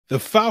The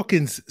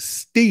Falcons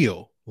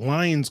steal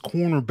Lions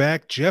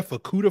cornerback Jeff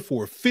Okudah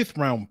for a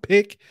fifth-round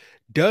pick.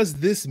 Does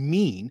this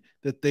mean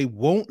that they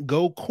won't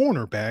go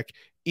cornerback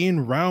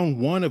in round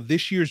one of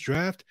this year's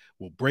draft?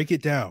 We'll break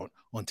it down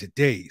on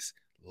today's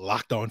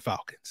Locked On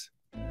Falcons.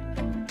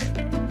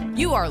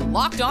 You are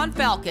Locked On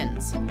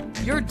Falcons,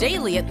 your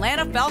daily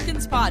Atlanta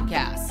Falcons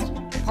podcast.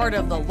 Part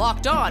of the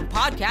Locked On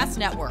Podcast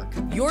Network,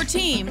 your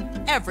team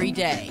every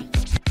day.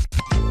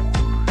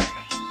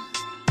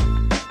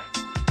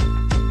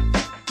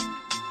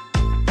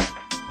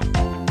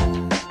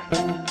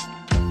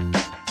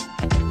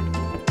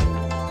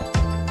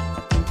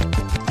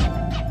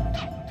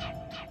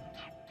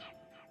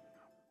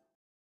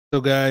 So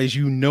guys,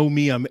 you know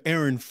me, I'm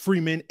Aaron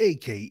Freeman,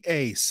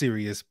 aka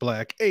Sirius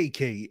Black,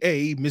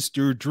 aka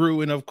Mr. Drew,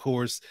 and of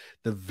course,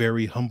 the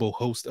very humble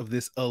host of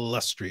this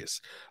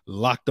illustrious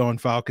Locked On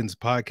Falcons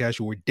podcast,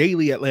 your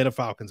daily Atlanta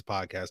Falcons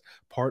podcast,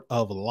 part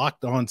of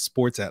Locked On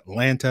Sports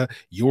Atlanta,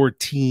 your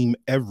team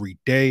every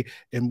day.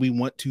 And we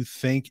want to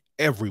thank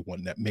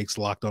everyone that makes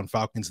Locked On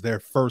Falcons their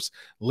first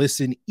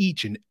listen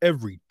each and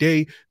every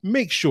day.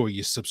 Make sure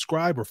you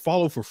subscribe or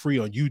follow for free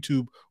on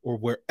YouTube or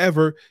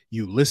wherever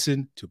you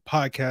listen to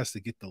podcasts to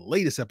get the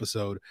latest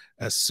episode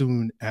as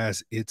soon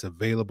as it's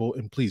available.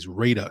 And please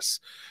rate us.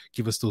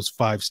 Give us those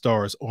 5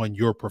 stars on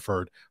your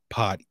preferred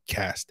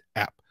podcast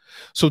app.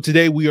 So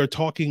today we are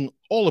talking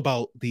all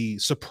about the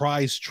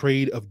surprise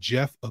trade of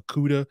Jeff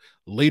Okudah.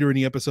 Later in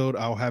the episode,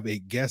 I'll have a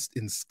guest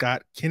in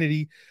Scott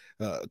Kennedy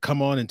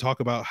come on and talk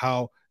about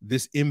how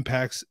this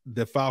impacts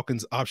the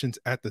Falcons' options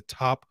at the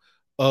top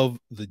of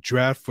the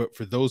draft.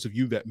 For those of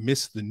you that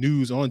missed the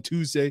news on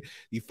Tuesday,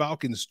 the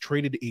Falcons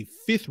traded a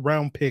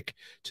 5th-round pick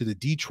to the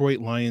Detroit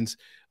Lions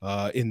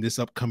in this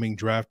upcoming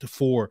draft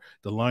for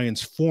the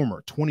Lions'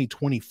 former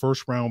 2020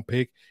 first-round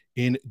pick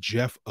in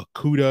Jeff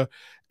Okudah.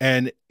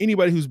 And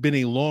anybody who's been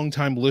a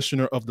longtime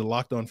listener of the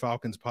Locked On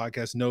Falcons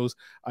podcast knows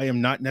I am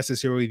not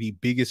necessarily the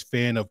biggest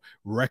fan of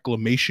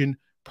reclamation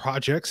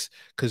projects,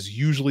 because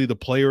usually the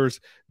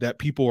players that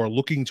people are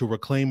looking to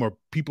reclaim are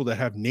people that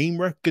have name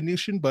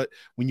recognition, but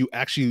when you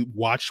actually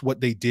watch what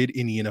they did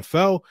in the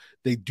NFL,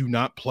 they do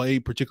not play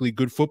particularly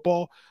good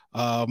football.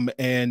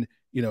 And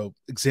you know,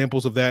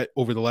 examples of that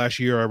over the last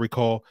year I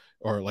recall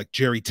are like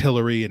Jerry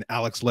Tillery and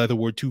Alex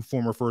Leatherwood, 2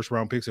 former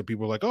first-round picks, and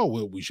people are like, oh,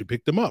 well, we should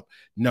pick them up.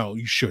 No,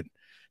 you shouldn't.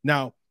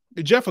 Now,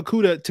 Jeff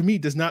Okudah, to me,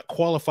 does not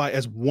qualify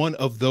as one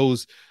of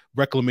those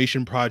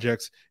reclamation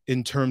projects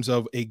in terms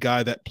of a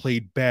guy that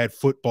played bad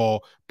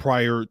football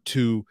prior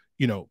to,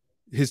 you know,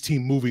 his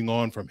team moving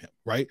on from him,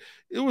 right?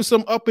 It was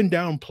some up and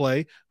down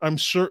play. I'm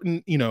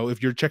certain, you know,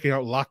 if you're checking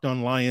out Locked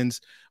On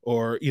Lions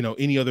or, you know,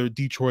 any other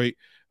Detroit,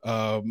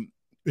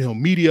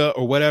 media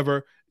or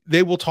whatever,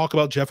 they will talk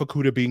about Jeff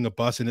Okudah being a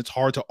bust, and it's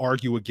hard to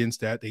argue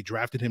against that. They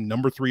drafted him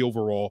number 3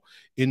 overall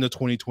in the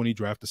 2020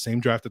 draft, the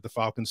same draft that the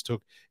Falcons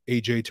took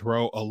AJ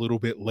Terrell a little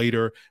bit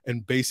later.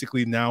 And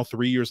basically now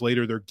 3 years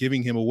later, they're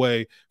giving him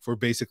away for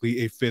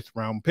basically a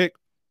 5th-round pick.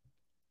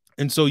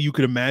 And so you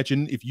could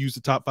imagine if you use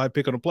the top 5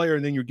 pick on a player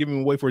and then you're giving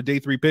him away for a day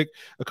 3 pick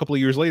a couple of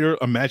years later,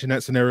 imagine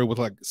that scenario with,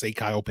 like, say,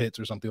 Kyle Pitts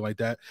or something like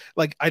that.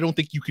 Like, I don't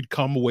think you could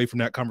come away from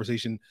that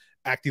conversation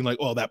acting like,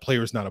 oh, that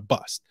player is not a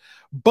bust.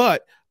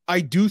 But I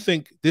do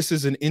think this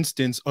is an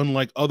instance,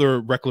 unlike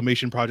other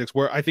reclamation projects,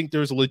 where I think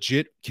there's a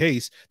legit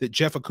case that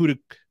Jeff Okudah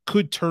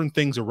could turn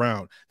things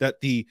around, that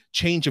the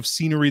change of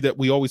scenery that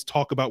we always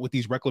talk about with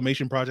these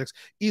reclamation projects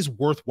is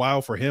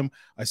worthwhile for him.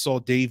 I saw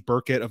Dave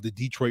Burkett of the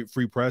Detroit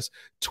Free Press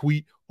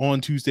tweet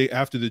on Tuesday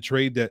after the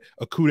trade that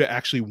Okudah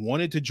actually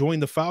wanted to join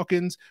the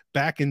Falcons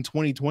back in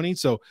 2020.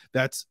 So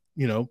that's,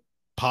 you know,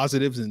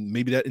 positives, and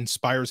maybe that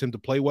inspires him to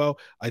play well.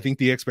 I think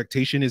the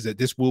expectation is that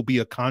this will be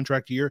a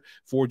contract year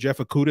for Jeff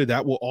Okudah.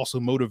 That will also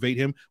motivate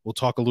him. We'll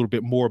talk a little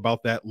bit more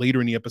about that later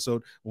in the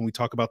episode when we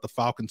talk about the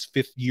Falcons'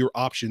 5th-year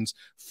options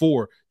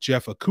for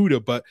Jeff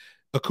Okudah. But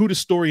Okudah's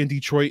story in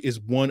Detroit is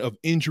one of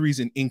injuries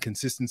and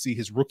inconsistency.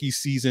 His rookie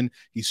season,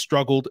 he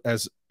struggled,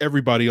 as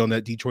everybody on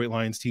that Detroit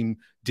Lions team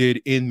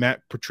did, in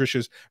Matt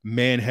Patricia's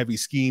man-heavy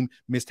scheme.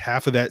 Missed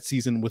half of that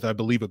season with, I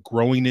believe, a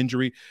growing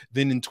injury.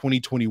 Then in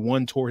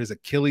 2021, tore his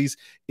Achilles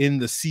in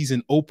the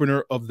season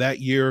opener of that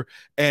year.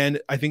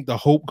 And I think the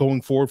hope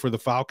going forward for the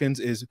Falcons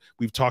is,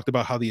 we've talked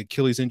about how the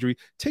Achilles injury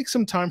takes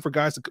some time for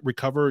guys to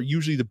recover,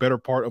 usually the better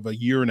part of a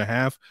year and a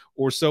half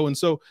or so. And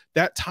so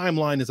that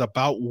timeline is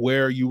about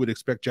where you would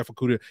expect Jeff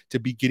Okudah to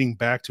be getting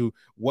back to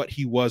what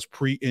he was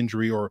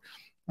pre-injury, or,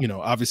 you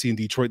know, obviously in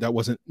Detroit, that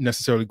wasn't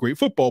necessarily great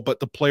football, but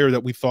the player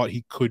that we thought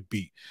he could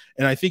be.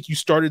 And I think you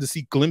started to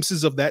see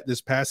glimpses of that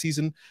this past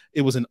season.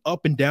 It was an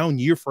up and down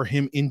year for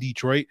him in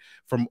Detroit.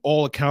 From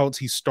all accounts,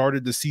 he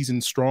started the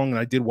season strong, and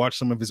I did watch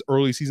some of his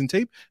early season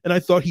tape, and I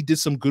thought he did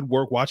some good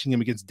work watching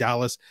him against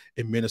Dallas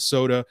and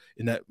Minnesota.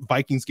 In that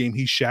Vikings game,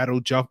 he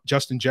shadowed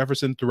Justin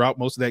Jefferson throughout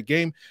most of that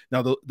game.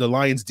 Now, the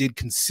Lions did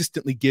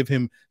consistently give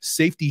him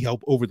safety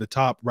help over the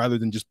top rather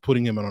than just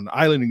putting him on an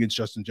island against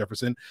Justin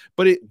Jefferson,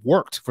 but it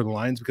worked for the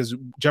Lions because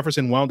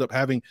Jefferson wound up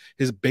having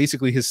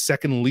basically his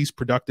second least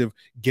productive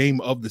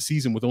game of the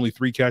season with only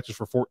 3 catches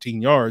for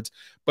 14 yards.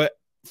 But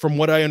from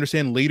what I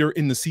understand, later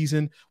in the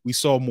season, we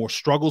saw more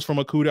struggles from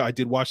Okudah. I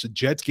did watch the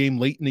Jets game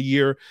late in the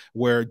year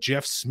where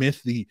Jeff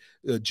Smith, the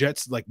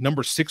Jets like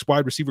number 6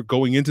 wide receiver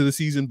going into the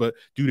season, but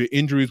due to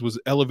injuries was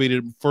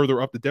elevated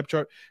further up the depth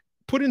chart.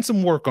 Put in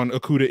some work on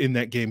Okudah in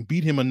that game,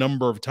 beat him a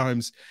number of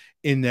times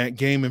in that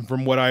game. And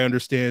from what I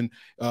understand,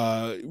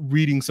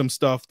 reading some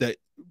stuff, that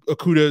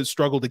Okudah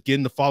struggled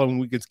again the following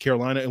week against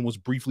Carolina and was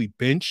briefly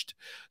benched.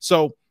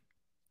 So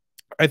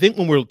I think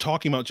when we're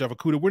talking about Jeff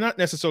Okudah, we're not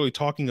necessarily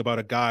talking about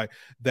a guy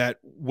that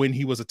when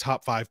he was a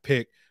top 5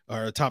 pick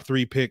or a top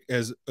 3 pick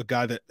as a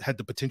guy that had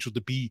the potential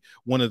to be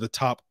one of the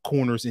top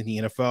corners in the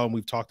NFL. And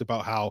we've talked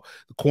about how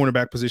the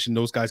cornerback position,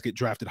 those guys get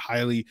drafted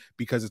highly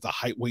because it's a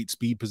height, weight,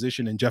 speed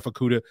position. And Jeff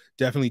Okudah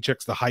definitely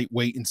checks the height,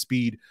 weight, and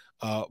speed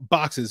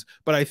boxes.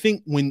 But I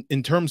think when,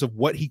 in terms of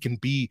what he can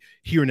be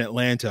here in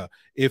Atlanta,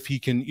 if he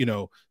can,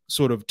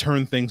 sort of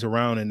turn things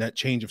around and that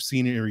change of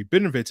scenery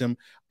benefits him,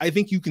 I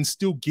think you can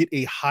still get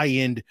a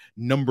high-end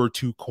number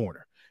 2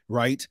 corner.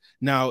 Right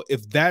now,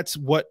 if that's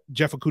what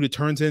Jeff Okudah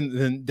turns in,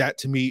 then that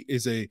to me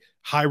is a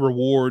high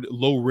reward,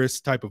 low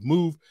risk type of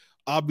move.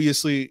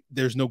 Obviously,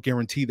 there's no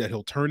guarantee that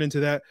he'll turn into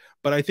that,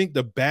 but I think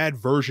the bad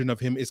version of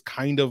him is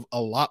kind of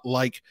a lot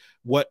like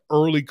what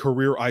early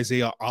career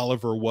Isaiah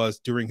Oliver was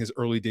during his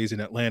early days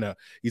in Atlanta.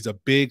 He's a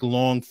big,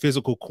 long,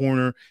 physical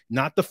corner,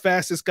 not the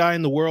fastest guy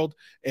in the world.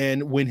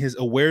 And when his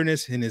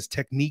awareness and his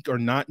technique are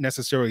not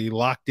necessarily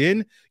locked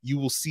in, you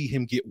will see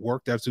him get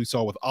worked, as we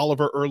saw with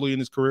Oliver early in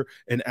his career,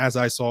 and as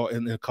I saw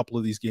in a couple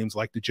of these games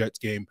like the Jets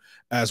game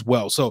as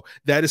well. So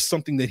that is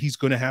something that he's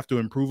going to have to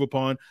improve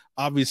upon.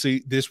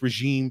 Obviously, this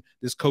regime,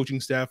 this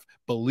coaching staff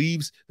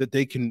believes that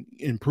they can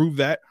improve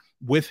that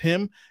with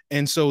him.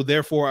 And so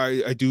therefore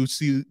I do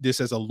see this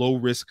as a low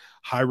risk,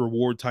 high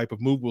reward type of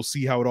move. We'll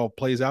see how it all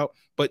plays out,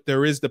 but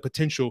there is the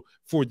potential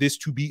for this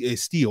to be a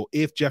steal.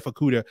 If Jeff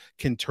Okudah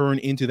can turn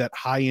into that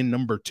high end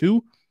number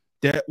 2,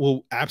 that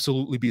will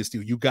absolutely be a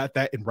steal. You got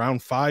that in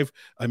round 5.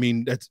 I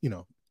mean, that's,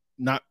 I'm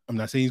not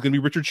saying he's going to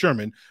be Richard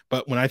Sherman,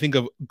 but when I think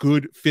of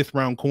good 5th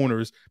round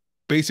corners,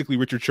 basically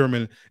Richard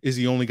Sherman is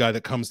the only guy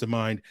that comes to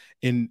mind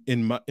in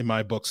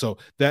my book. So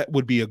that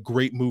would be a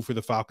great move for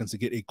the Falcons to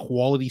get a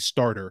quality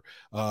starter,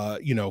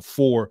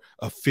 for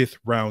a 5th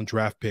round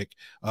draft pick.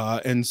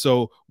 And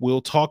so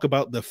we'll talk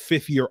about the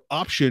 5th year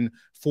option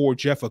for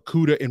Jeff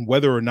Okudah and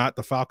whether or not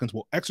the Falcons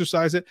will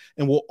exercise it.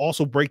 And we'll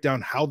also break down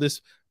how this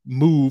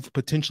move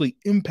potentially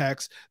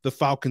impacts the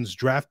Falcons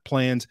draft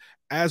plans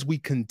as we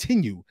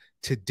continue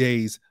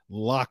today's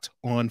Locked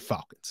On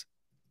Falcons.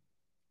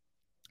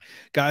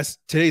 Guys,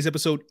 today's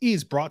episode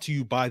is brought to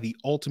you by the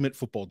Ultimate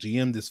Football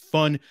GM, this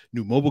fun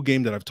new mobile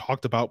game that I've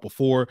talked about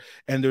before.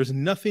 And there's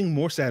nothing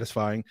more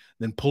satisfying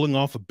than pulling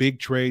off a big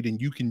trade. And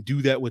you can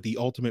do that with the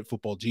Ultimate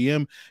Football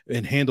GM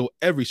and handle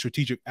every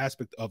strategic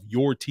aspect of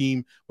your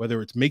team,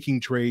 whether it's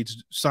making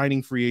trades,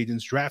 signing free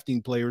agents,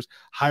 drafting players,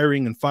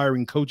 hiring and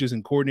firing coaches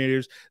and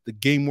coordinators. The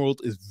game world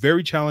is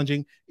very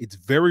challenging. It's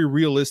very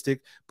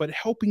realistic, but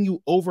helping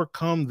you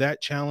overcome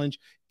that challenge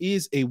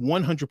is a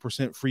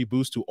 100% free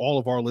boost to all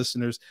of our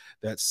listeners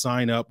that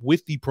sign up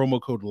with the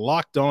promo code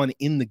Locked On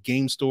in the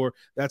game store.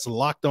 That's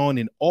Locked On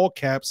in all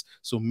caps.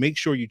 So make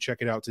sure you check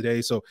it out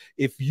today. So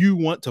if you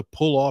want to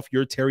pull off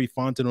your Terry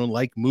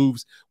Fontenot-like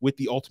moves with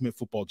the Ultimate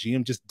Football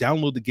GM, just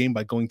download the game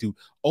by going to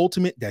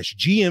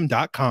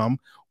ultimate-gm.com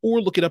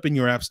or look it up in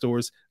your app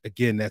stores.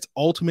 Again, that's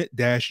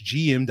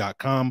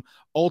ultimate-gm.com.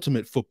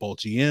 Ultimate Football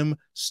GM.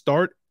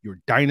 Start your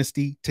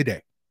dynasty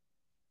today.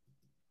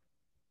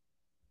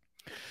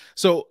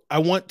 So I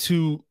want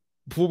to,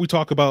 before we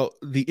talk about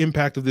the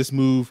impact of this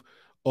move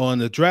on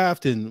the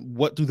draft and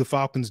what do the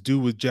Falcons do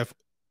with Jeff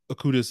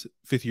Okudah's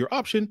 5th year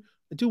option,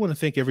 I do want to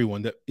thank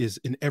everyone that is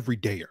an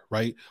everydayer,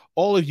 right?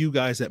 All of you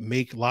guys that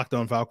make Locked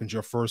On Falcons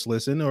your first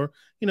listen, or,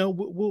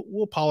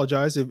 we'll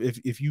apologize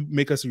if you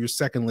make us your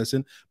second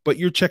listen, but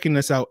you're checking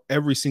us out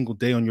every single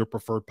day on your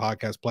preferred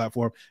podcast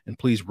platform. And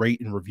please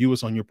rate and review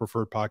us on your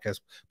preferred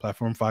podcast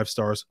platform, 5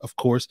 stars, of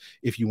course.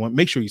 If you want,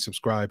 make sure you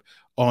subscribe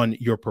on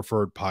your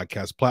preferred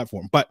podcast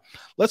platform. But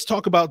let's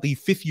talk about the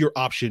 5th year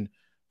option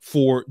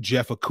for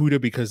Jeff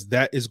Okudah, because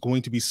that is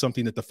going to be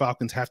something that the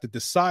Falcons have to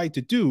decide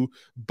to do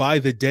by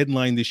the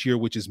deadline this year,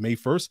 which is May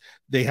 1st.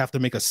 They have to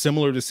make a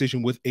similar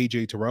decision with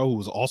AJ Terrell, who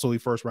was also a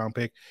 1st round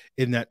pick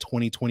in that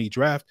 2020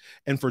 draft.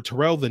 And for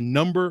Terrell, the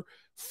number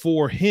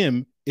for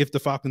him, if the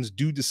Falcons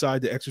do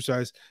decide to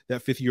exercise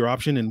that 5th year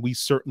option, and we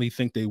certainly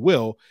think they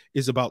will,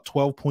 is about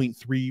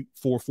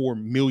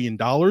 $12.344 million.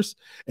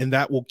 And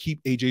that will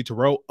keep AJ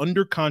Terrell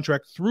under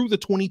contract through the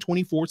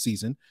 2024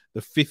 season,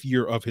 the 5th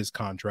year of his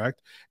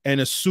contract.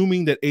 And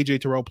assuming that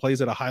AJ Terrell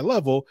plays at a high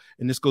level,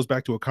 and this goes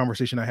back to a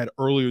conversation I had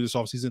earlier this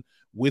offseason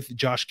with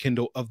Josh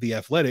Kendall of The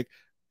Athletic,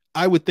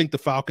 I would think the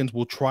Falcons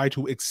will try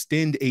to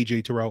extend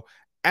AJ Terrell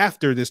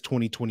after this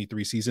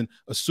 2023 season,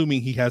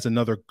 assuming he has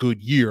another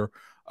good year,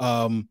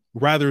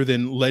 rather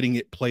than letting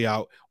it play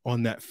out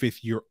on that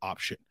 5th year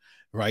option,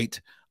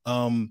 right?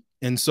 And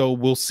so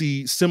we'll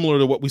see, similar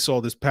to what we saw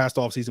this past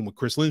offseason with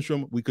Chris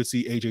Lindstrom, we could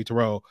see AJ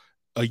Terrell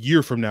a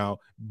year from now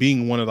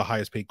being one of the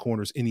highest paid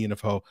corners in the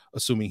NFL,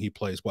 assuming he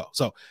plays well.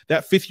 So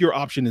that 5th-year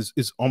option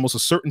is almost a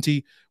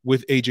certainty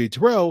with AJ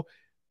Terrell.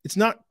 It's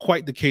not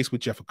quite the case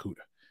with Jeff Okudah.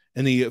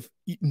 And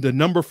the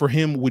number for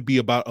him would be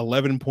about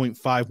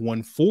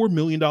 $11.514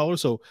 million,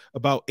 so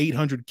about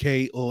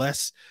 $800K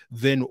less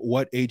than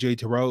what AJ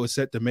Terrell is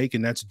set to make,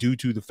 and that's due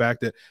to the fact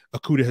that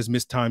Okudah has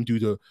missed time due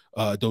to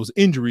those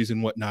injuries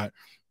and whatnot.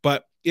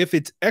 But if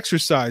it's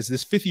exercised,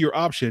 this 5th-year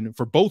option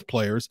for both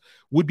players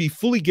would be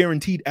fully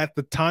guaranteed at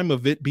the time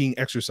of it being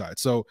exercised.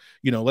 So,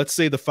 let's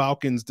say the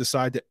Falcons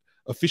decide to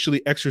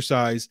officially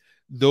exercise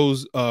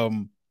those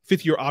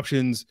 5th-year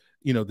options,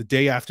 the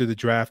day after the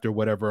draft or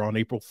whatever, on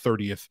April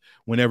 30th,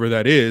 whenever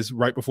that is,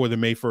 right before the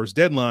May 1st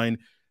deadline.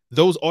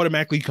 Those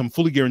automatically come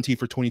fully guaranteed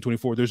for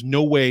 2024. There's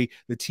no way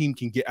the team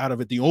can get out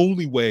of it. The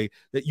only way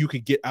that you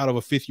could get out of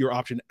a 5th-year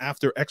option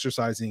after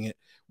exercising it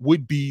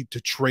would be to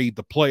trade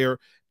the player.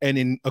 And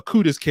in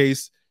Okudah's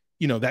case,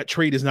 that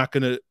trade is not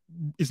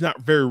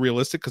very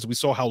realistic, because we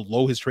saw how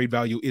low his trade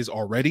value is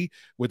already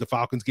with the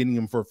Falcons getting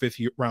him for a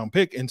 5th-year round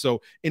pick. And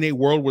so in a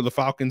world where the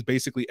Falcons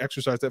basically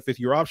exercise that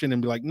 5th-year option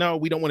and be like, no,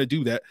 we don't want to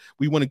do that,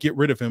 we want to get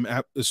rid of him,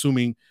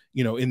 assuming,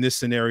 in this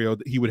scenario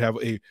that he would have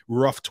a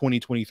rough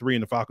 2023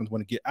 and the Falcons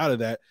want to get out of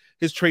that,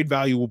 his trade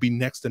value will be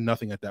next to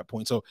nothing at that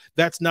point. So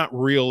that's not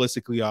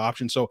realistically an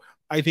option. So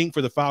I think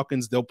for the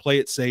Falcons, they'll play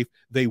it safe.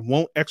 They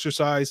won't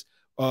exercise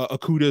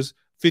Okudah's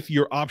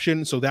 5th-year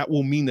option. So that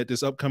will mean that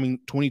this upcoming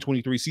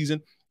 2023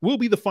 season will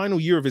be the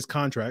final year of his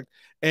contract.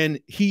 And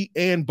he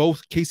and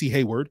both Casey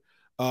Hayward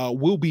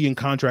will be in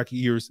contract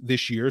years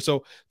this year.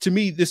 So to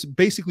me, this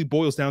basically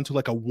boils down to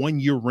like a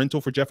 1-year rental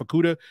for Jeff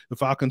Okudah. The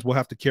Falcons will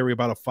have to carry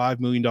about a $5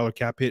 million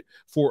cap hit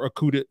for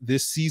Okudah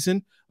this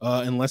season,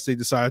 unless they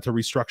decide to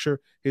restructure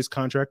his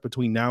contract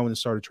between now and the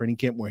start of training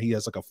camp, where he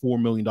has like a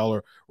 $4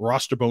 million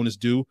roster bonus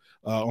due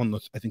on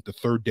I think the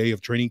 3rd day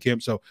of training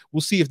camp. So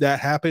we'll see if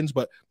that happens,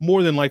 but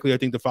more than likely, I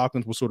think the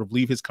Falcons will sort of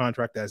leave his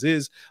contract as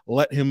is,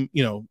 let him,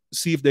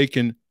 see if they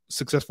can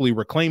successfully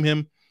reclaim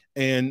him,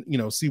 and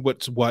see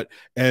what's what.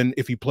 And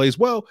if he plays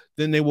well,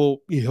 then he'll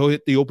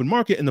hit the open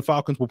market, and the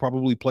Falcons will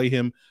probably pay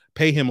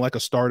him like a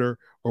starter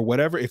or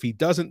whatever. If he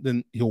doesn't,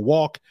 then he'll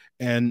walk,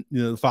 and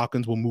the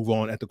Falcons will move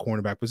on at the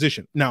cornerback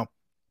position. Now,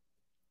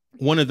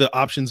 one of the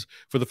options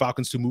for the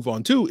Falcons to move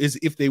on to is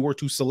if they were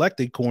to select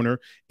a corner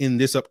in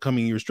this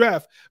upcoming year's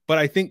draft. But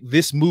I think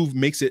this move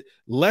makes it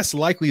less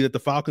likely that the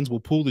Falcons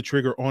will pull the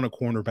trigger on a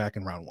cornerback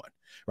in round 1.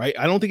 Right?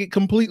 I don't think it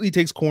completely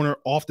takes corner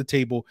off the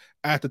table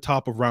at the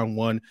top of round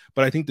 1,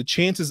 but I think the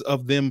chances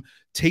of them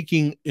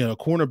taking a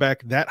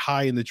cornerback that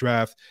high in the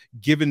draft,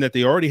 given that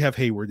they already have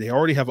Hayward, they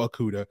already have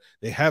Okudah,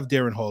 they have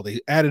Darren Hall,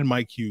 they added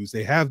Mike Hughes,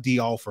 they have D.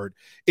 Alford,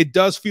 it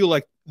does feel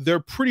like they're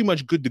pretty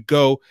much good to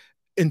go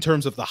in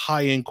terms of the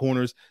high-end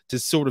corners to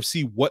sort of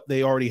see what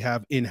they already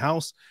have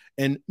in-house.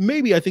 And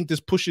maybe I think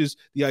this pushes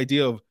the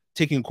idea of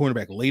taking a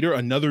cornerback later,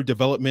 another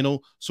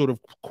developmental sort of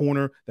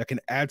corner that can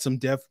add some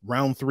depth,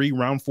 round 3,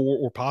 round 4,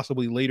 or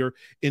possibly later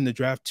in the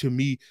draft, to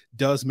me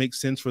does make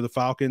sense for the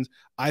Falcons.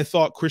 I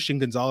thought Christian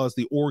Gonzalez,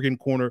 the Oregon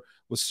corner,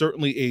 was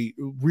certainly a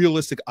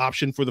realistic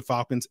option for the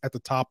Falcons at the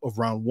top of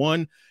round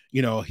 1.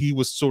 He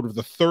was sort of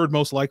the 3rd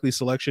most likely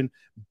selection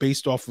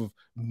based off of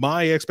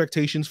my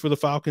expectations for the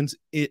Falcons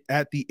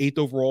at the 8th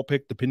overall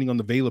pick, depending on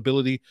the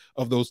availability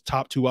of those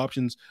top 2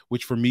 options,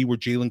 which for me were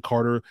Jalen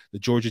Carter, the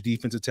Georgia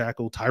defensive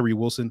tackle, Tyree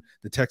Wilson,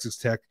 the Texas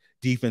Tech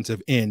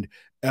defensive end.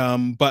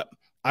 But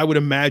I would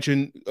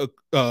imagine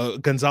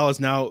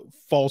Gonzalez now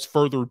falls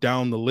further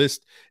down the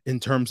list in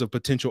terms of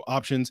potential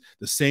options.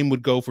 The same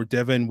would go for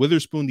Devin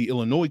Witherspoon, the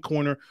Illinois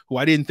corner, who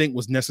I didn't think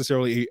was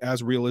necessarily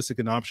as realistic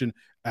an option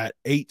at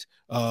 8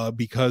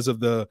 because of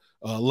the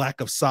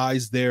lack of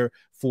size there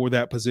for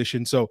that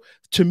position. So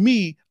to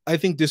me, I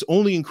think this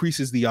only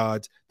increases the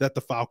odds that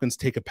the Falcons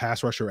take a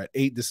pass rusher at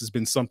 8. This has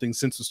been something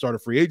since the start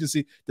of free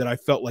agency that I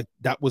felt like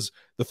that was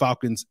the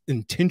Falcons'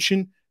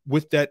 intention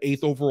with that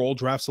 8th overall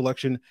draft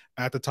selection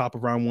at the top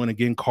of round 1.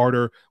 Again,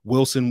 Carter,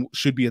 Wilson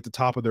should be at the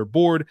top of their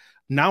board.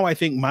 Now I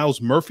think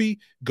Miles Murphy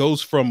goes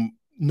from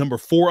number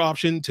 4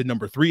 option to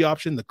number 3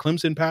 option, the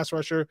Clemson pass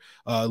rusher,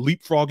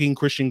 leapfrogging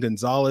Christian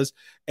Gonzalez.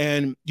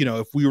 And,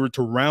 if we were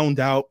to round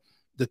out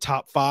the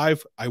top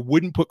 5, I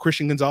wouldn't put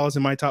Christian Gonzalez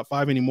in my top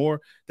 5 anymore.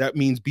 That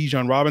means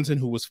Bijan Robinson,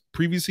 who was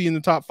previously in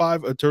the top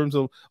 5 in terms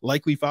of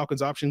likely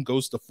Falcons option,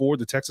 goes to 4,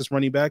 the Texas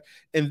running back.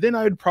 And then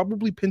I would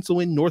probably pencil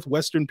in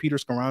Northwestern Peter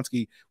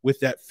Skoronski with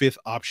that 5th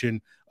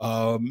option.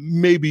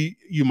 Maybe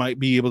you might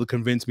be able to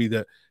convince me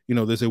that,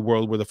 there's a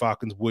world where the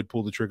Falcons would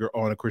pull the trigger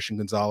on a Christian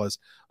Gonzalez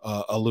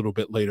a little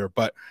bit later.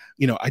 But,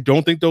 I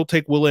don't think they'll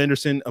take Will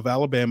Anderson of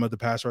Alabama, the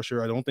pass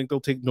rusher. I don't think they'll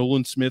take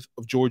Nolan Smith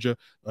of Georgia,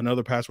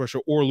 another pass rusher,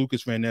 or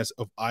Lucas Van Ness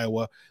of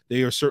Iowa.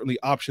 They are certainly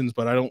options,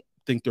 but I don't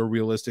think they're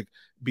realistic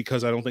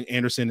because I don't think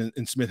Anderson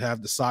and Smith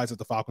have the size that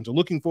the Falcons are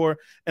looking for.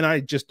 And I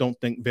just don't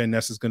think Van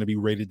Ness is going to be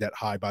rated that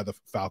high by the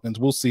Falcons.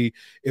 We'll see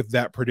if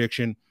that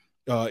prediction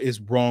is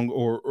wrong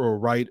or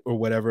right or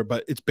whatever,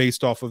 but it's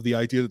based off of the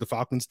idea that the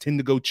Falcons tend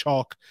to go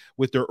chalk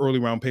with their early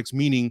round picks,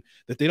 meaning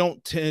that they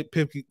don't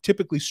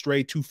typically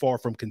stray too far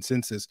from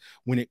consensus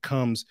when it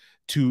comes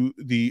to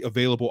the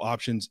available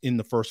options in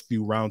the first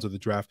few rounds of the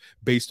draft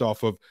based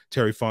off of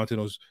Terry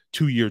Fontenot's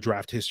 2-year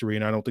draft history.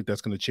 And I don't think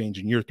that's going to change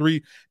in year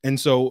 3. And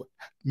so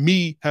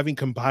me having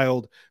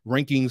compiled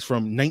rankings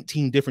from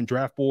 19 different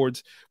draft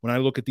boards, when I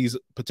look at these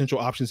potential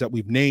options that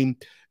we've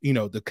named,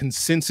 the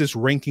consensus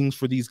rankings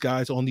for these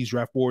guys on these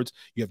draft boards,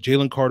 you have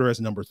Jalen Carter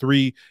as number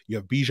 3, you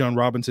have Bijan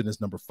Robinson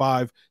as number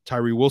 5,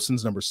 Tyree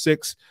Wilson's number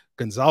 6,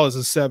 Gonzalez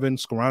is 7,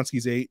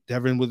 Skoronski's 8,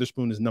 Devin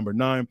Witherspoon is number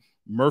 9,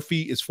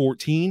 Murphy is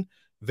 14,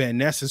 Van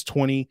Ness is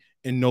 20,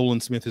 and Nolan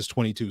Smith is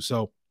 22.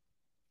 So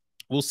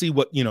we'll see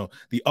what,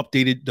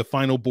 the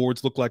final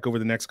boards look like over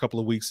the next couple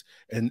of weeks,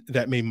 and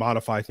that may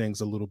modify things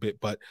a little bit.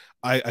 But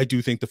I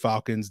do think the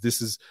Falcons,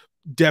 this is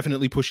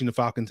definitely pushing the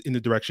Falcons in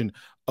the direction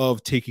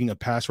of taking a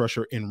pass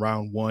rusher in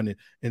round 1.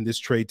 And this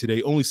trade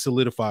today only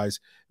solidifies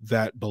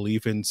that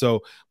belief. And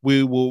so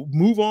we will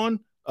move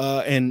on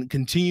and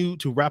continue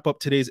to wrap up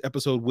today's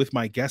episode with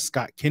my guest,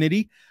 Scott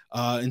Kennedy,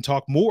 and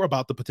talk more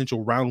about the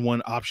potential round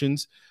 1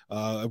 options.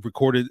 I've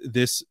recorded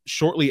this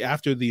shortly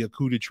after the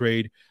Okudah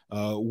trade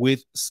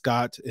with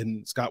Scott,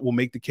 and Scott will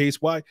make the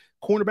case why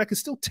cornerback is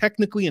still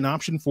technically an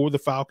option for the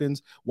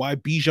Falcons, why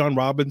Bijan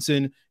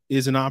Robinson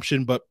is an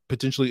option, but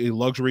potentially a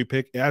luxury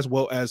pick, as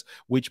well as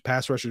which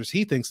pass rushers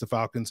he thinks the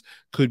Falcons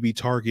could be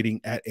targeting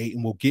at 8.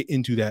 And we'll get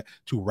into that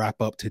to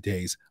wrap up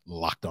today's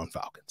Locked On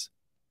Falcons.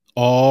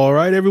 All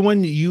right,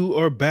 everyone, you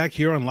are back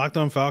here on Locked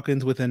On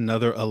Falcons with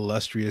another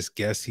illustrious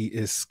guest. He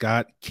is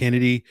Scott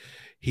Kennedy.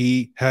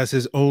 He has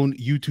his own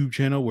YouTube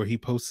channel where he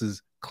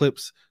posts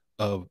clips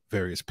of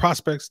various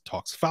prospects,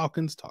 talks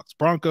Falcons, talks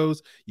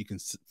Broncos. You can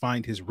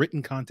find his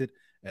written content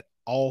at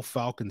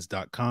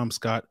allfalcons.com.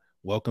 Scott,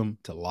 welcome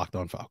to Locked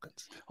On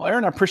Falcons. Well,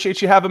 Aaron, I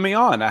appreciate you having me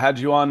on. I had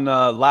you on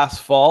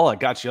last fall. I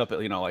got you up at,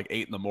 like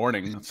 8 in the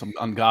morning, some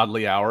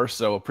ungodly hour.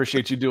 So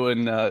appreciate you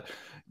doing,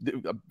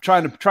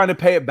 trying to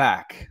pay it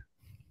back.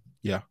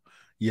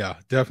 Yeah,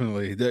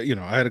 definitely.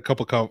 I had a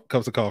couple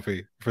cups of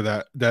coffee for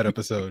that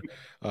episode.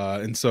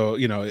 And so,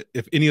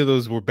 if any of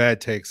those were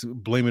bad takes,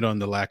 blame it on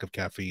the lack of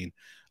caffeine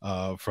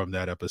from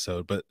that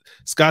episode. But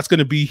Scott's going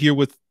to be here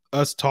with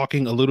us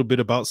talking a little bit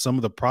about some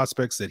of the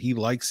prospects that he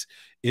likes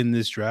in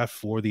this draft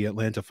for the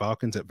Atlanta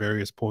Falcons at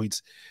various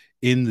points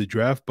in the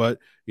draft. But,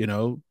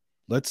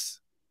 let's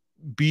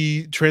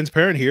be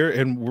transparent here.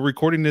 And we're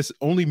recording this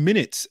only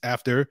minutes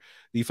after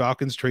the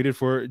Falcons traded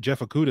for Jeff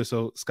Okudah.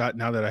 So, Scott,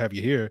 now that I have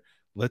you here,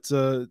 let's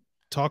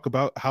talk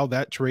about how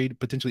that trade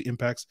potentially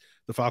impacts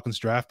the Falcons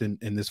draft and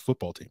this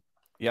football team.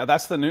 Yeah,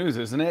 that's the news,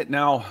 isn't it?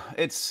 Now,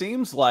 it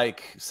seems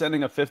like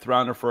sending a 5th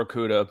rounder for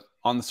Okudah,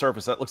 on the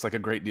surface, that looks like a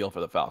great deal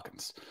for the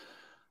Falcons.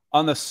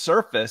 On the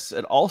surface,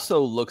 it also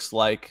looks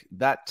like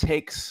that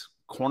takes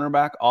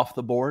cornerback off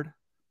the board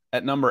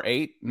at number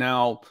 8.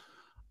 Now,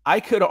 I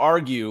could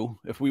argue,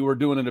 if we were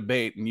doing a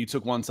debate and you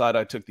took one side,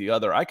 I took the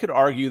other, I could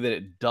argue that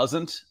it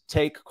doesn't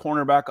take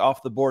cornerback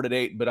off the board at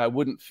 8, but I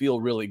wouldn't feel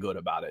really good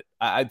about it.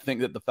 I'd think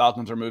that the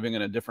Falcons are moving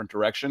in a different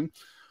direction.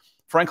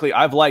 Frankly,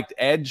 I've liked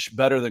edge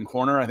better than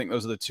corner. I think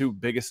those are the 2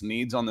 biggest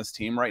needs on this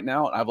team right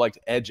now. I've liked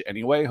edge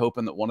anyway,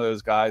 hoping that one of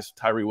those guys,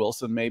 Tyree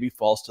Wilson, maybe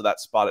falls to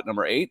that spot at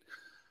number 8.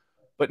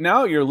 But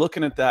now you're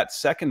looking at that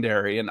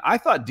secondary, and I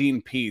thought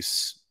Dean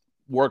Peace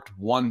worked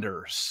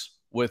wonders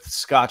with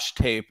scotch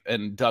tape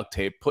and duct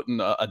tape, putting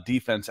a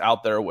defense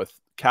out there with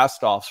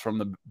cast-offs from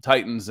the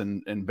Titans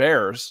and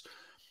Bears.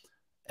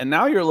 And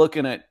now you're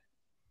looking at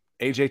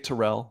AJ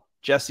Terrell,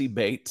 Jesse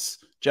Bates,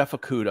 Jeff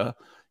Okudah.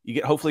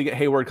 You hopefully get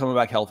Hayward coming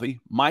back healthy,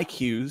 Mike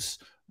Hughes,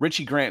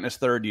 Richie Grant in his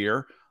 3rd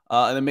year,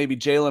 and then maybe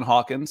Jalen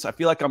Hawkins. I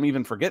feel like I'm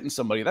even forgetting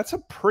somebody. That's a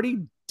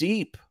pretty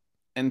deep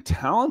and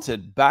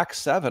talented back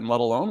 7,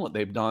 let alone what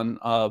they've done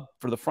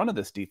for the front of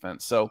this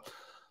defense. So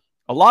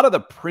a lot of the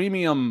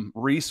premium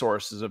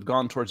resources have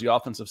gone towards the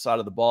offensive side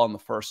of the ball in the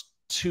first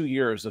 2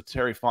 years of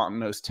Terry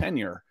Fontenot's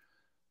tenure.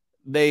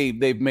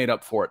 They've made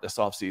up for it this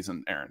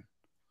offseason, Aaron.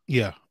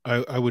 Yeah,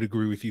 I would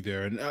agree with you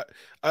there. And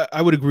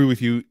I would agree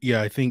with you.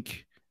 Yeah, I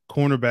think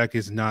cornerback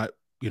is not,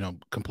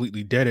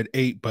 completely dead at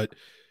 8, but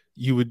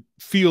you would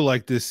feel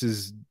like this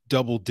is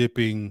double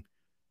dipping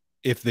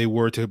if they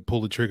were to pull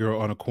the trigger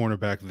on a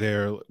cornerback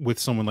there with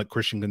someone like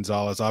Christian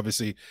Gonzalez.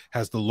 Obviously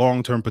has the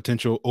long-term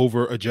potential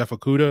over a Jeff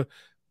Okudah,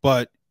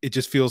 but it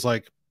just feels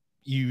like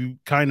you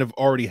kind of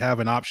already have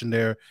an option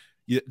there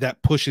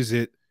that pushes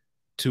it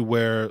to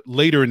where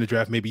later in the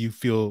draft, maybe you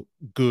feel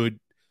good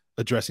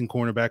addressing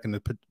cornerback, and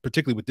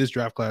particularly with this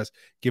draft class,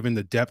 given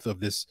the depth of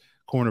this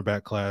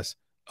cornerback class,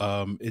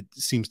 it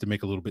seems to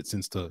make a little bit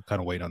sense to kind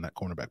of wait on that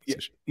cornerback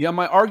position. Yeah,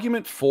 my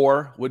argument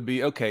for would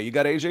be, okay, you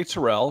got AJ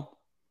Terrell.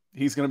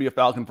 He's going to be a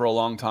Falcon for a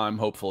long time,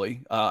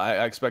 hopefully.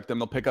 I expect them.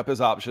 They'll pick up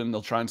his option.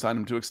 They'll try and sign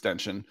him to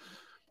extension.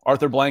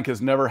 Arthur Blank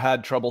has never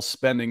had trouble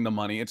spending the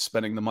money. It's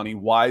spending the money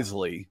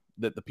wisely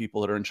that the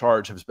people that are in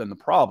charge have been the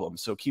problem.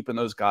 So keeping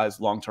those guys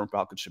long-term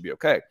Falcons should be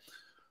okay.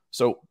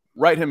 So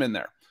write him in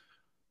there.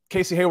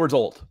 Casey Hayward's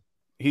old.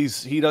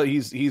 He's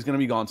going to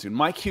be gone soon.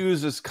 Mike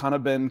Hughes has kind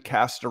of been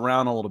cast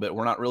around a little bit.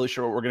 We're not really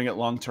sure what we're going to get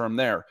long-term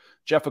there.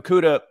 Jeff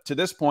Okudah, to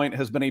this point,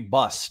 has been a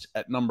bust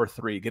at number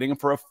 3. Getting him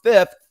for a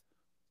 5th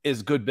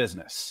is good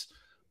business.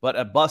 but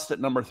a bust at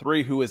number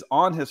 3 who is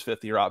on his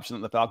 5th-year option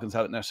that the Falcons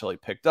haven't necessarily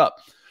picked up.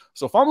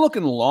 So if I'm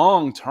looking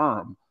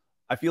long-term,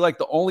 I feel like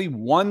the only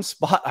one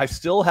spot I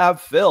still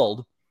have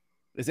filled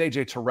is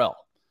A.J. Terrell.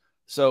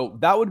 So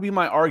that would be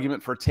my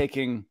argument for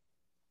keeping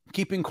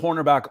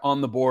cornerback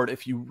on the board.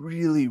 If you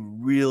really,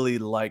 really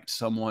liked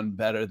someone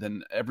better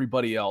than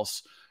everybody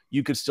else,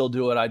 you could still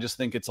do it. I just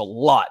think it's a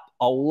lot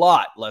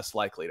less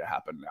likely to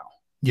happen now.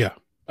 Yeah,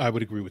 I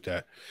would agree with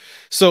that.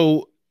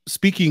 So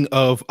speaking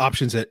of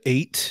options at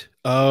 8,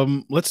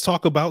 let's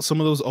talk about some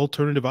of those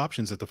alternative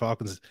options that the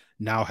Falcons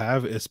now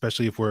have,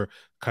 especially if we're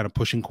kind of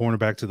pushing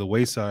cornerback to the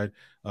wayside.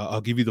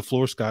 I'll give you the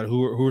floor, Scott.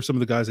 Who are some of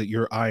the guys that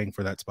you're eyeing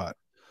for that spot?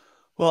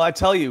 Well, I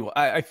tell you,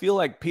 I feel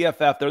like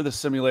PFF, they're the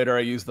simulator I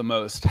use the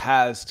most,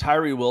 has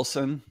Tyree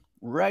Wilson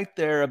right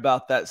there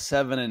about that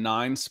 7 and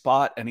 9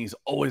 spot, and he's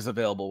always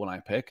available when I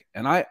pick,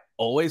 and I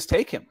always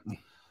take him.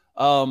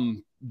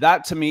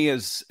 That to me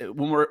is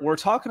when we're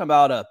talking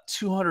about a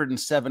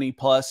 270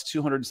 plus,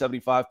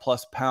 275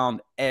 plus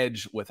pound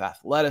edge with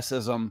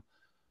athleticism.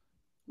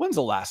 When's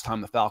the last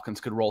time the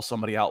Falcons could roll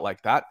somebody out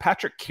like that?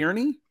 Patrick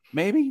Kearney,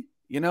 maybe,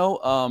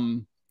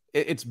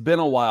 it's been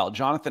a while.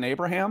 Jonathan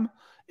Abraham.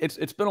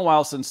 It's been a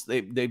while since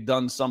they've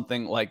done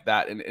something like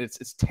that, and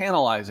it's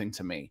tantalizing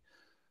to me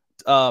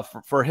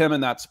for him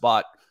in that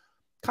spot.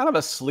 Kind of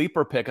a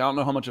sleeper pick. I don't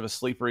know how much of a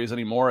sleeper he is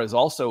anymore. Is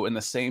also in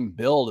the same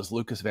build as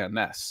Lucas Van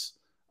Ness.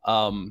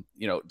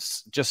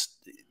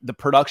 Just the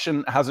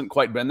production hasn't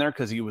quite been there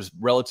because he was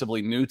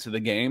relatively new to the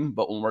game.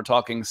 But when we're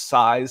talking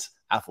size,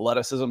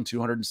 athleticism,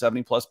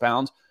 270 plus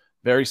pounds,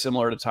 very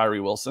similar to Tyree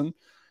Wilson.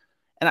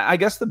 And I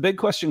guess the big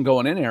question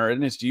going in,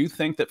 Aaron, is do you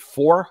think that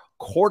 4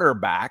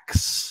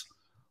 quarterbacks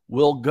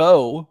will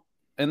go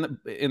in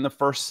the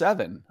first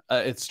 7?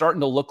 It's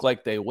starting to look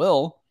like they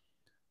will.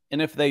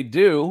 And if they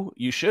do,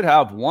 you should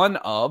have one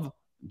of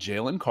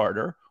Jalen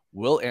Carter,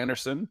 Will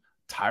Anderson,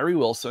 Tyree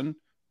Wilson,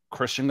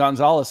 Christian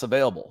Gonzalez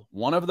available.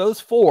 One of those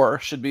 4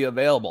 should be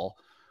available.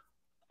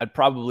 I'd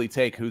probably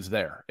take who's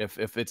there. If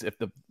 4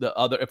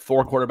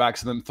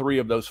 quarterbacks and then 3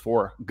 of those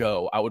 4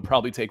 go, I would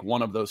probably take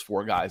one of those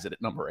 4 guys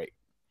at number 8.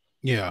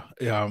 Yeah.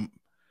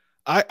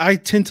 I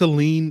tend to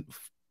lean.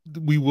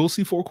 We will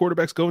see 4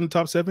 quarterbacks go in the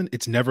top 7.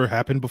 It's never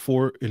happened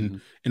before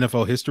in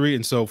NFL history.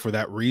 And so for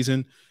that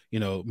reason,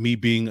 me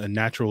being a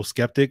natural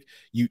skeptic,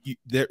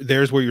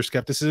 there's where your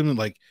skepticism,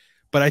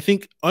 but I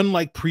think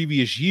unlike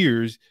previous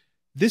years,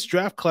 this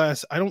draft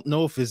class, I don't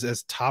know if is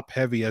as top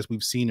heavy as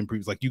we've seen in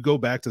previous. Like you go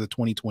back to the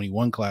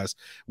 2021 class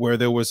where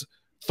there was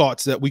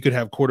thoughts that we could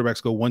have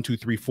quarterbacks go 1, 2,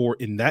 3, 4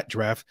 in that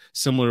draft,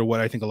 similar to what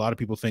I think a lot of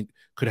people think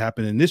could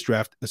happen in this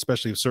draft,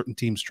 especially if certain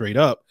teams trade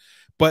up.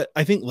 But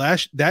I think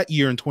that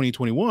year in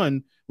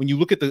 2021, when you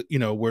look at the,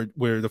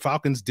 where the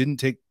Falcons didn't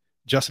take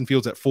Justin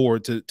Fields at 4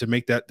 to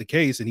make that the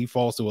case, and he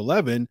falls to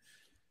 11,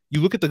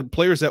 you look at the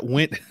players that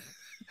went,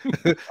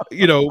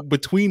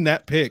 between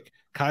that pick,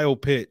 Kyle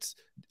Pitts,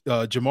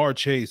 Jamar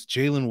Chase,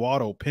 Jalen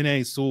Waddle,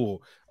 Penei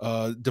Sewell,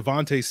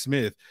 Devontae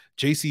Smith,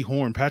 J.C.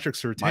 Horn, Patrick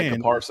Surtain,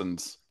 Micah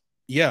Parsons.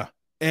 Yeah.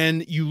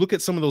 And you look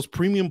at some of those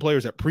premium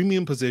players at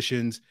premium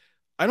positions.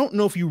 I don't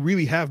know if you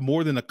really have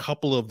more than a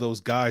couple of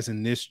those guys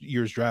in this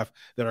year's draft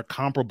that are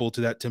comparable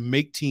to that to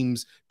make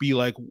teams be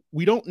like,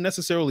 we don't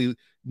necessarily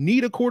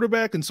need a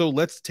quarterback, and so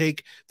let's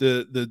take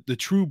the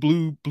true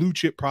blue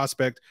chip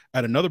prospect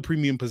at another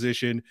premium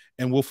position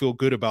and we'll feel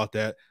good about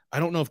that. I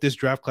don't know if this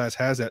draft class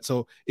has that.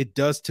 So it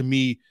does, to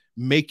me,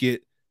 make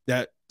it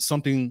that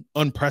something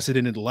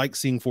unprecedented like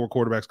seeing 4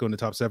 quarterbacks go in the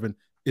top 7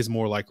 is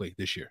more likely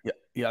this year.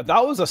 Yeah,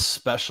 that was a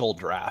special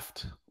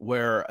draft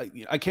where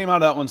I came out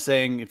of that one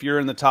saying if you're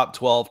in the top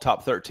 12,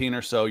 top 13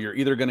 or so, you're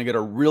either going to get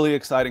a really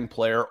exciting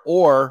player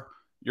or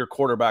your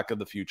quarterback of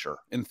the future,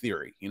 in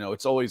theory.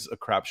 It's always a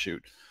crapshoot.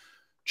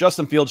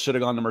 Justin Fields should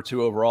have gone number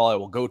 2 overall. I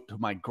will go to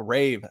my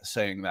grave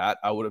saying that.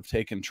 I would have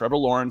taken Trevor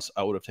Lawrence.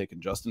 I would have taken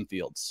Justin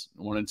Fields,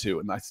 1 and 2.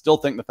 And I still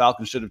think the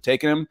Falcons should have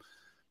taken him.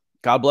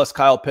 God bless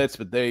Kyle Pitts,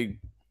 but they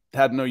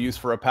had no use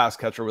for a pass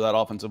catcher with that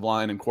offensive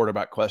line and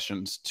quarterback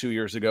questions 2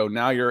 years ago.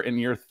 Now you're in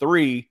year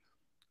 3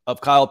 of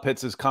Kyle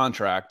Pitts'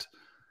 contract,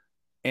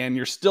 and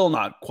you're still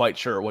not quite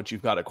sure what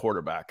you've got at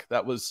quarterback.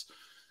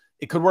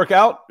 It could work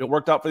out. It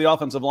worked out for the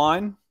offensive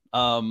line.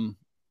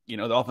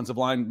 The offensive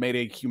line made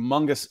a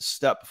humongous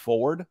step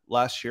forward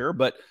last year,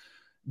 but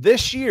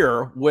this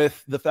year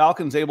with the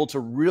Falcons able to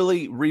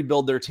really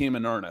rebuild their team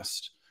in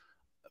earnest,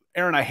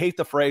 Aaron, I hate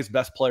the phrase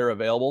best player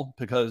available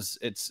because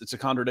it's a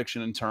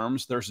contradiction in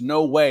terms. There's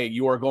no way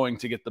you are going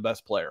to get the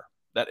best player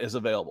that is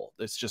available.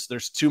 It's just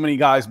there's too many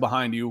guys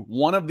behind you.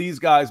 One of these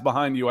guys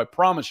behind you, I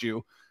promise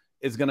you,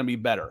 is going to be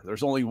better.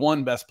 There's only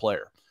one best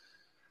player.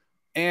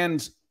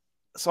 And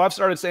so I've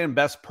started saying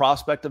best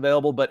prospect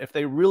available, but if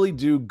they really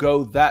do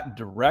go that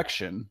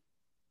direction,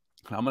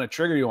 I'm going to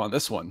trigger you on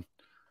this one,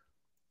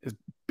 is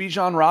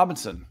Bijan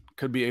Robinson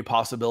could be a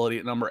possibility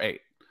at number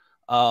 8.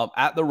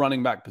 At the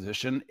running back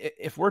position.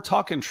 If we're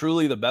talking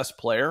truly the best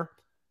player,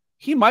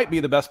 he might be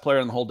the best player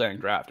in the whole dang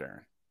draft,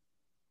 Aaron.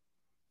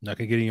 Not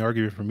going to get any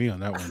argument from me on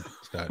that one,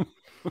 Scott.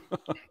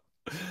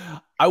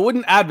 I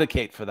wouldn't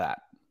advocate for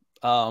that.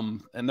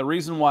 And the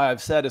reason why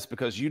I've said is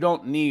because you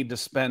don't need to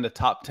spend a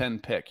top 10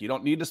 pick. You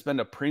don't need to spend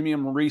a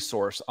premium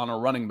resource on a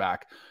running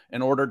back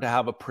in order to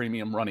have a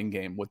premium running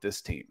game with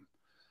this team.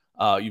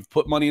 You've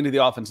put money into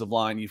the offensive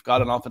line. You've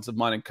got an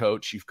offensive-minded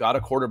coach. You've got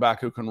a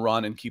quarterback who can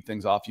run and keep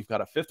things off. You've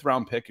got a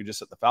fifth-round pick who just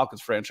set the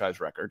Falcons franchise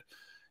record.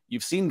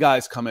 You've seen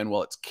guys come in.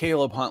 Well, it's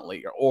Caleb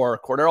Huntley or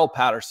Cordell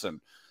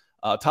Patterson.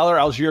 Tyler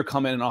Algier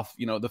come in off,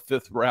 the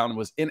fifth round,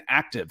 was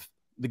inactive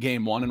the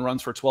game one and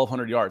runs for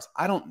 1,200 yards.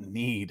 I don't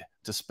need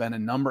to spend a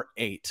number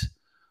 8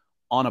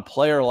 on a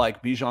player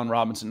like Bijan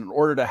Robinson in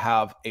order to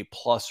have a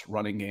plus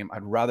running game.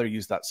 I'd rather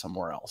use that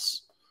somewhere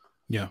else.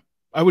 Yeah,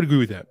 I would agree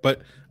with that.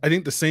 But I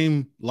think the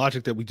same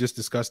logic that we just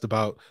discussed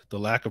about the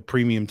lack of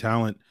premium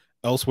talent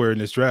elsewhere in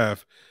this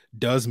draft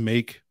does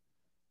make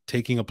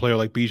taking a player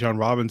like Bijan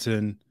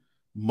Robinson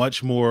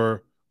much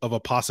more of a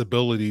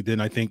possibility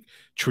than I think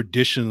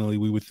traditionally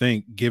we would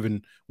think,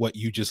 given what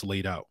you just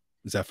laid out.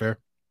 Is that fair?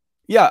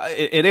 Yeah,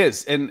 it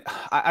is. And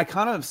I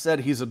kind of said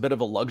he's a bit of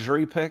a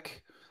luxury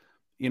pick,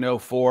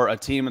 for a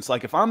team. It's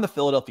like if I'm the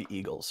Philadelphia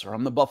Eagles or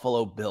I'm the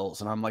Buffalo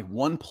Bills and I'm like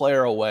one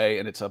player away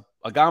and it's a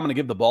guy I'm going to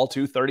give the ball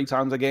to 30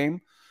 times a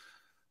game,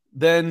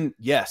 then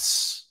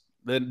yes,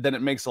 then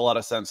it makes a lot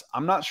of sense.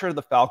 I'm not sure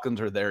the Falcons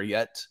are there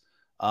yet.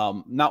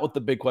 Not with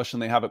the big question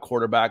they have at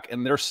quarterback.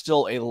 And there's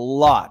still a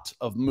lot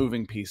of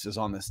moving pieces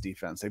on this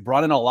defense. They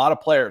brought in a lot of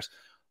players.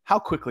 How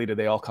quickly do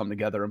they all come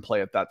together and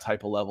play at that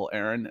type of level,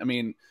 Aaron? I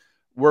mean,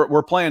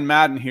 we're playing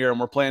Madden here and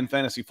we're playing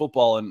fantasy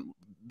football, and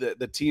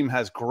the team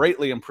has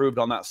greatly improved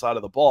on that side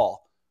of the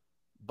ball.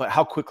 But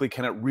how quickly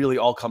can it really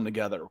all come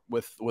together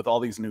with all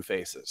these new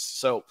faces?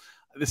 So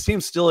this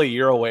team's still a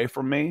year away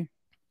from me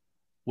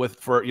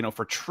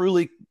for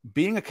truly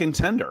being a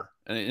contender,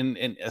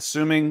 and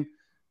assuming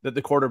that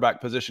the quarterback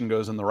position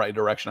goes in the right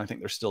direction. I think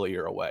they're still a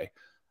year away.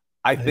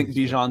 I think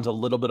Bijan's a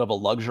little bit of a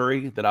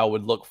luxury that I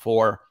would look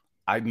for.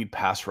 I need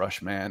pass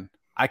rush, man.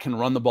 I can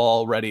run the ball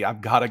already.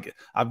 I've got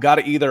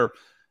to either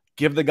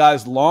give the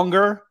guys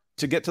longer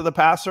to get to the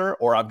passer,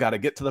 or I've got to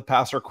get to the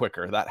passer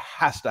quicker. That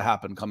has to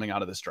happen coming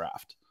out of this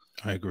draft.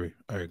 I agree.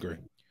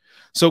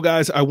 So,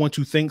 guys, I want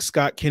to thank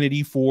Scott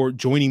Kennedy for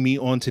joining me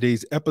on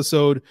today's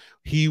episode.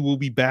 He will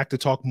be back to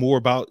talk more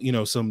about,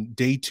 some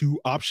day 2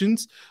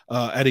 options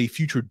at a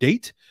future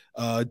date.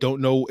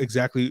 Don't know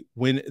exactly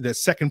when the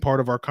second part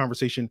of our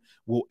conversation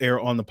will air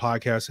on the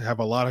podcast. Have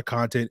a lot of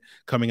content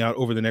coming out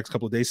over the next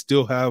couple of days.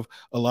 Still have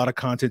a lot of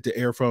content to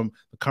air from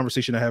the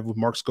conversation I have with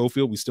Mark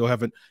Schofield. We still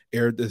haven't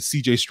aired the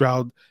CJ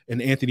Stroud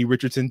and Anthony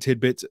Richardson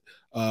tidbits,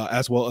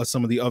 as well as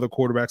some of the other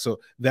quarterbacks. So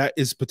that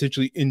is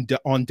potentially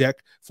on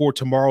deck for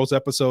tomorrow's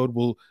episode.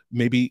 We'll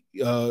maybe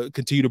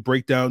continue to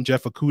break down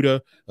Jeff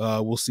Okudah.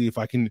 We'll see if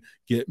I can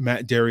get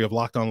Matt Derry of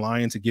Locked On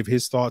Lions to give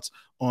his thoughts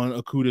on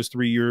Okudah's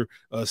 3-year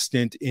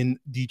stint in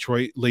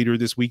Detroit later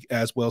this week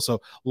as well.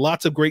 So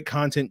lots of great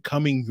content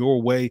coming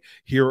your way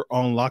here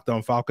on Locked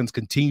On Falcons.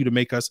 Continue to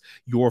make us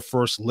your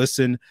first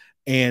listen.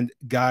 And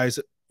guys,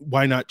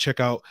 why not check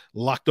out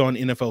Locked On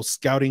NFL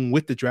Scouting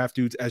with the Draft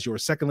Dudes as your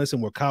second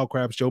listen, where Kyle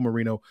Krabs, Joe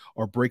Marino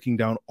are breaking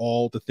down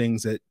all the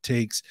things that it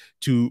takes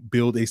to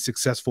build a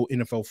successful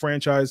NFL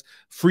franchise.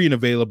 Free and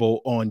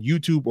available on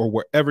YouTube or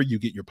wherever you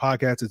get your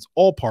podcasts. It's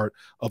all part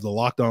of the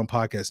Locked On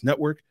Podcast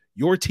Network,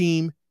 your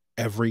team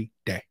every